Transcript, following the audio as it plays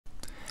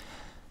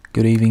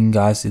Good evening,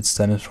 guys. It's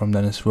Deniz from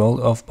Deniz World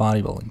of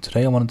Bodybuilding.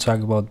 Today I want to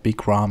talk about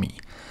Big Ramy.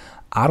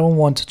 I don't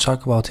want to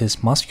talk about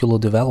his muscular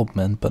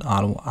development, but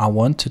I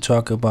want to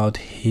talk about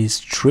his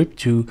trip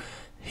to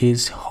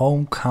his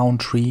home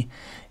country,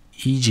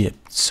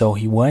 Egypt. So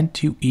he went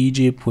to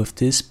Egypt with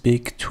this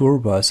big tour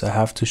bus. I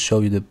have to show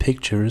you the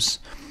pictures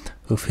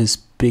of his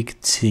big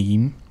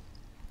team.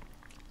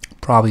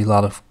 Probably a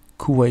lot of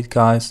Kuwait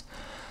guys.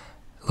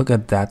 Look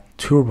at that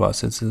tour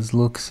bus. It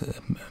looks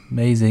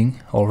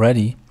amazing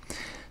already.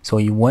 So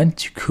he went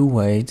to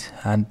Kuwait,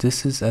 and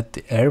this is at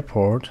the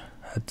airport,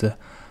 at the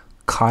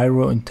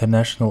Cairo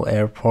International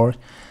Airport,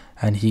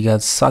 and he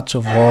got such a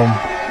warm.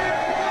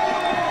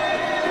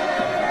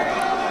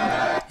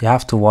 You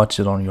have to watch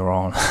it on your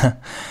own.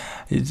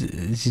 he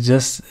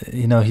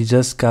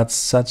just got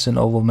such an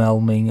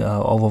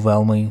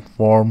overwhelming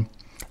warm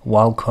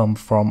welcome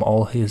from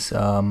all his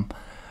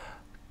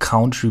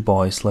country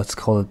boys, let's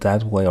call it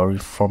that way, or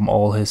from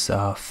all his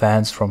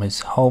fans from his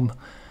home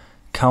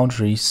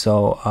country.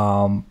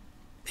 So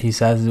he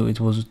says it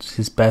was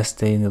his best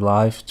day in his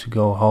life to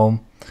go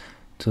home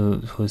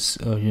to his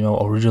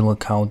original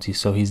county.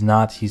 So he's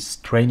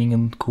training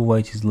in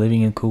Kuwait, he's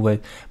living in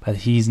Kuwait, but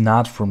he's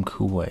not from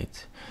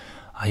Kuwait.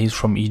 He's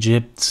from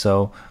Egypt.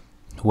 So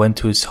he went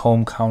to his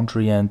home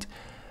country, and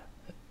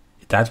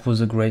that was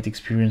a great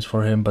experience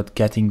for him. But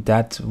getting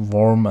that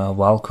warm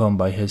welcome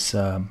by his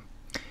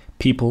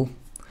people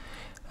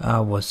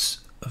was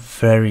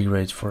very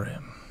great for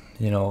him.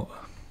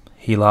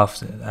 He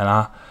loved it,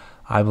 and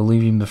I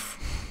believe him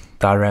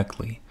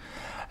directly.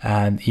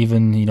 And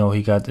even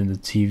he got in the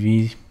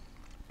TV.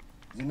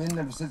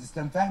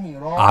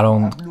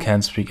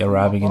 Can't speak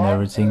Arabic and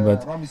everything,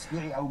 but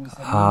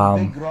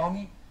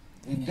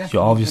you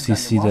obviously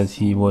see that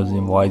he was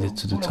invited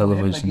to the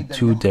television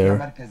too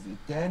there.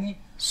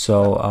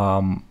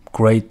 So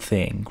great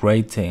thing.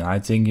 I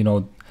think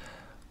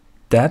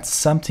that's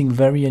something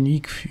very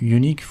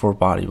unique for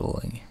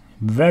bodybuilding.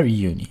 Very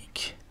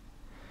unique.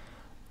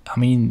 I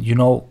mean,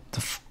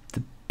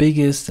 the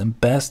biggest and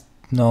best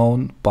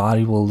known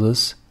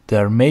bodybuilders,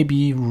 they're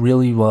maybe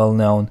really well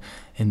known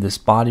in this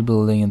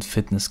bodybuilding and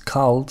fitness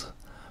cult,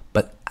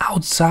 but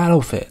outside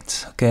of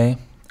it,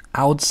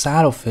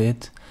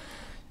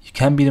 you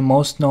can be the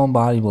most known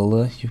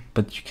bodybuilder,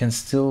 but you can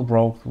still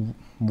work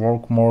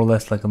more or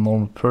less like a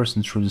normal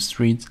person through the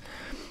streets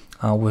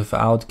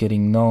without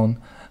getting known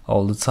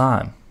all the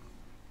time.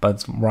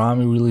 But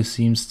Ramy really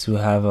seems to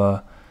have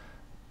a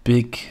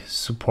big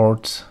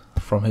support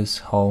from his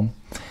home.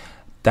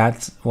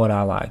 That's what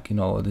I like.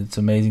 It's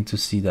amazing to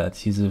see that.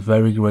 He's a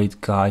very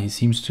great guy. He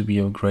seems to be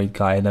a great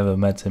guy. I never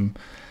met him,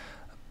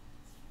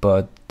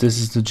 but this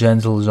is the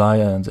gentle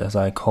giant, as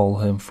I call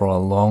him for a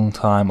long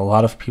time. A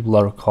lot of people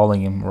are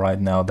calling him right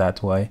now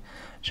that way,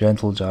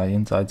 gentle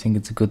giant. I think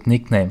it's a good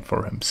nickname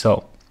for him.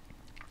 So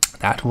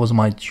that was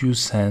my 2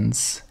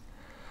 cents.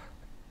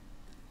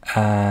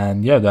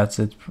 And yeah, that's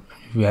it.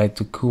 We had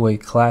the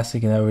Kuwait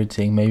Classic and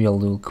everything. Maybe I'll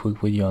do a quick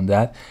video on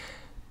that.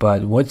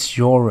 But what's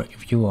your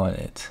view on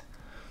it?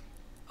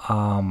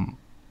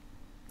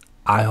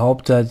 I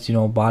hope that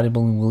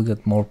bodybuilding will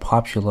get more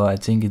popular. I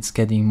think it's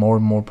getting more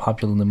and more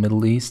popular in the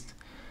Middle East,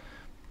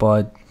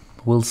 but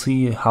we'll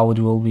see how it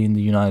will be in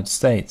the United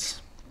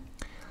States.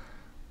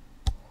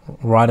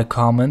 Write a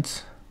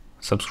comment,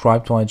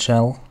 subscribe to my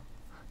channel,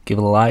 give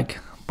it a like.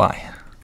 Bye.